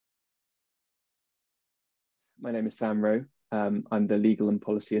My name is Sam Rowe. I'm the Legal and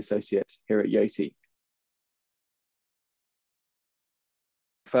Policy Associate here at Yoti.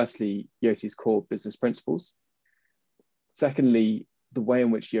 Firstly, Yoti's core business principles. Secondly, the way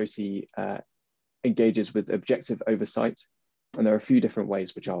in which Yoti engages with objective oversight. And there are a few different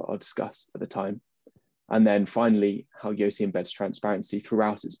ways which I'll discuss at the time. And then finally, how Yoti embeds transparency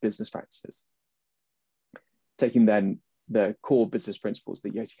throughout its business practices. Taking then the core business principles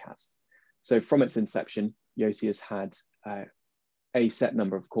that Yoti has. So from its inception, Yoti has had a set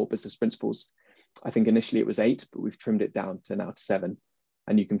number of core business principles. I think initially it was 8, but we've trimmed it down to now 7.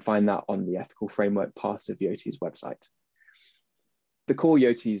 And you can find that on the ethical framework part of Yoti's website. The core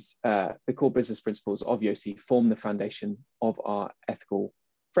business principles of Yoti form the foundation of our ethical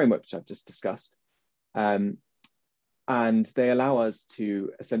framework, which I've just discussed. And they allow us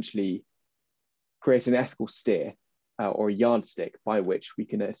to essentially create an ethical steer or a yardstick by which we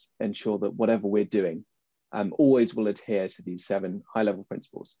can ensure that whatever we're doing always will adhere to these 7 high-level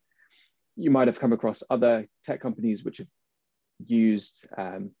principles. You might have come across other tech companies which have used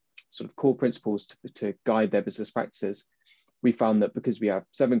sort of core principles to guide their business practices. We found that because we have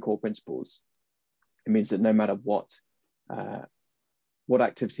 7 core principles, it means that no matter what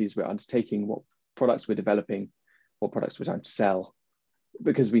activities we're undertaking, what products we're developing, what products we're trying to sell,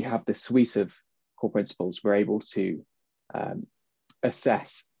 because we have this suite of core principles, we're able to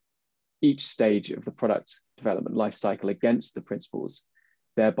assess each stage of the product development lifecycle against the principles,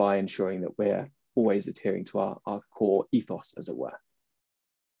 thereby ensuring that we're always adhering to our core ethos, as it were.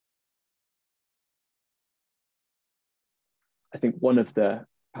 I think one of the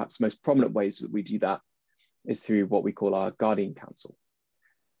perhaps most prominent ways that we do that is through what we call our Guardian Council.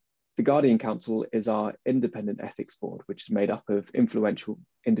 The Guardian Council is our independent ethics board, which is made up of influential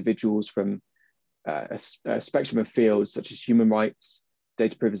individuals from a spectrum of fields such as human rights,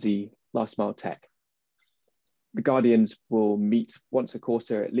 data privacy, last mile tech. The Guardians will meet once a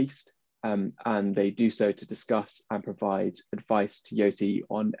quarter at least, and they do so to discuss and provide advice to Yoti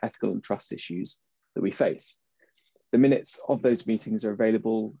on ethical and trust issues that we face. The minutes of those meetings are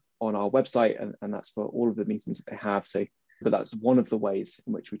available on our website, and that's for all of the meetings that they have. But that's one of the ways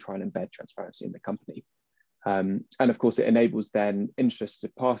in which we try and embed transparency in the company. And of course, it enables then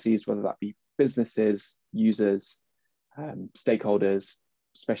interested parties, whether that be businesses, users, stakeholders,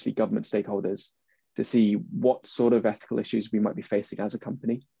 especially government stakeholders, to see what sort of ethical issues we might be facing as a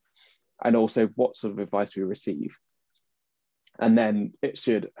company, and also what sort of advice we receive. And then it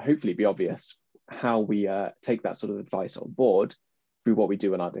should hopefully be obvious how we take that sort of advice on board through what we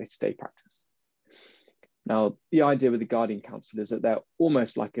do in our day-to-day practice. Now, the idea with the Guardian Council is that they're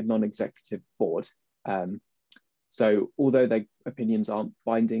almost like a non-executive board. So although their opinions aren't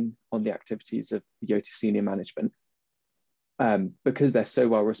binding on the activities of the Yoti senior management, because they're so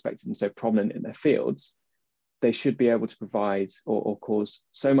well respected and so prominent in their fields, they should be able to provide or cause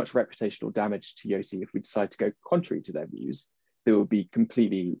so much reputational damage to Yoti if we decide to go contrary to their views, that it would be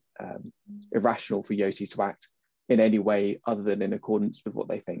completely irrational for Yoti to act in any way other than in accordance with what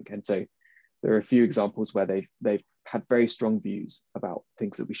they think. And so there are a few examples where they've had very strong views about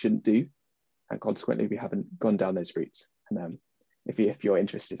things that we shouldn't do, and consequently we haven't gone down those routes. And if you're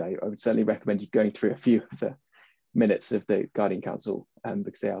interested, I would certainly recommend you going through a few of the minutes of the Guardian Council,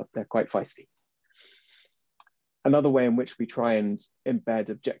 because they're quite feisty. Another way in which we try and embed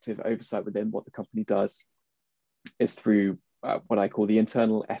objective oversight within what the company does is through what I call the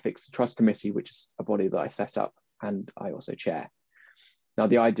Internal Ethics and Trust Committee, which is a body that I set up and I also chair. Now,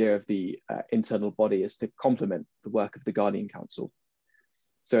 the idea of the internal body is to complement the work of the Guardian Council.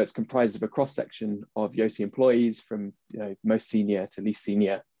 So it's comprised of a cross-section of Yoti employees from most senior to least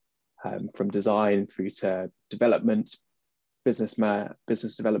senior, from design through to development, business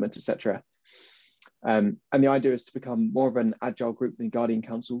development, etc. And the idea is to become more of an agile group than Guardian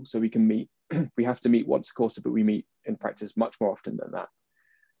Council. So we can meet, we have to meet once a quarter, but we meet in practice much more often than that.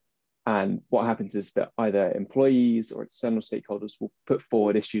 And what happens is that either employees or external stakeholders will put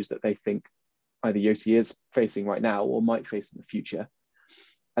forward issues that they think either Yoti is facing right now or might face in the future.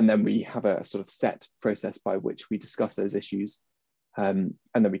 And then we have a sort of set process by which we discuss those issues. And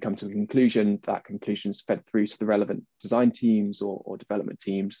then we come to a conclusion. That conclusion is fed through to the relevant design teams or development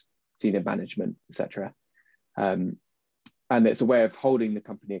teams, senior management, etc. And it's a way of holding the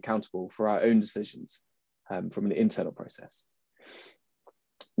company accountable for our own decisions from an internal process.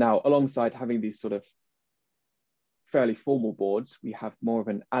 Now, alongside having these sort of fairly formal boards, we have more of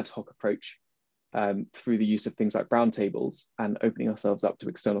an ad hoc approach through the use of things like roundtables and opening ourselves up to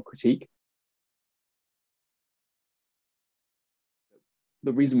external critique.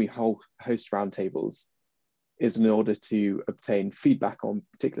 The reason we host roundtables is in order to obtain feedback on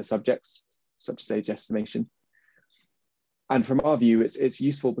particular subjects, such as age estimation, And from our view, it's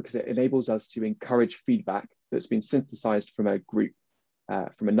useful because it enables us to encourage feedback that's been synthesized from a group,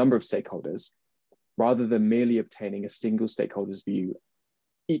 from a number of stakeholders, rather than merely obtaining a single stakeholder's view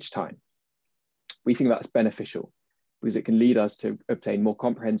each time. We think that's beneficial because it can lead us to obtain more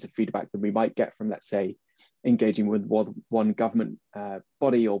comprehensive feedback than we might get from, let's say, engaging with one government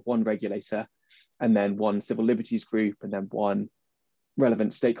body or one regulator, and then one civil liberties group, and then one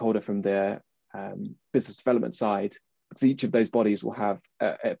relevant stakeholder from the business development side, because each of those bodies will have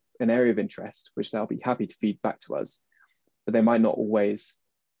an area of interest, which they'll be happy to feed back to us, but they might not always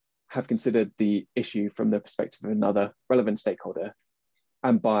have considered the issue from the perspective of another relevant stakeholder.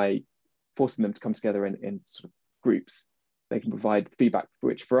 And by forcing them to come together in sort of groups, they can provide feedback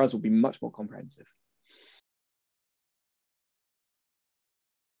which for us will be much more comprehensive.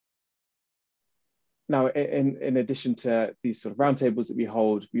 Now, in addition to these sort of roundtables that we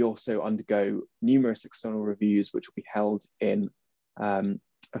hold, we also undergo numerous external reviews, which will be held in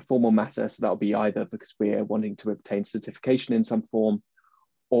a formal matter. So that'll be either because we're wanting to obtain certification in some form,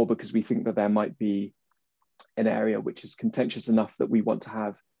 or because we think that there might be an area which is contentious enough that we want to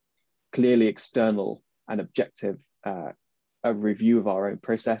have clearly external and objective a review of our own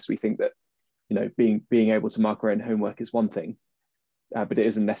process. We think that, you know, being able to mark our own homework is one thing, but it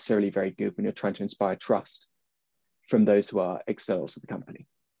isn't necessarily very good when you're trying to inspire trust from those who are external to the company.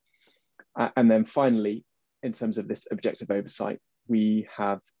 And then finally, in terms of this objective oversight, we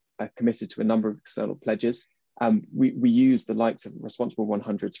have committed to a number of external pledges. We use the likes of Responsible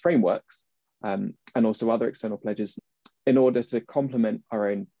 100's frameworks and also other external pledges in order to complement our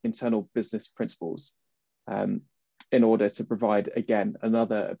own internal business principles, in order to provide, again,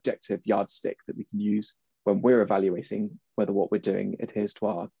 another objective yardstick that we can use when we're evaluating whether what we're doing adheres to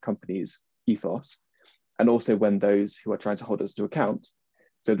our company's ethos, and also when those who are trying to hold us to account,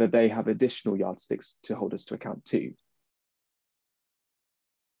 so that they have additional yardsticks to hold us to account too.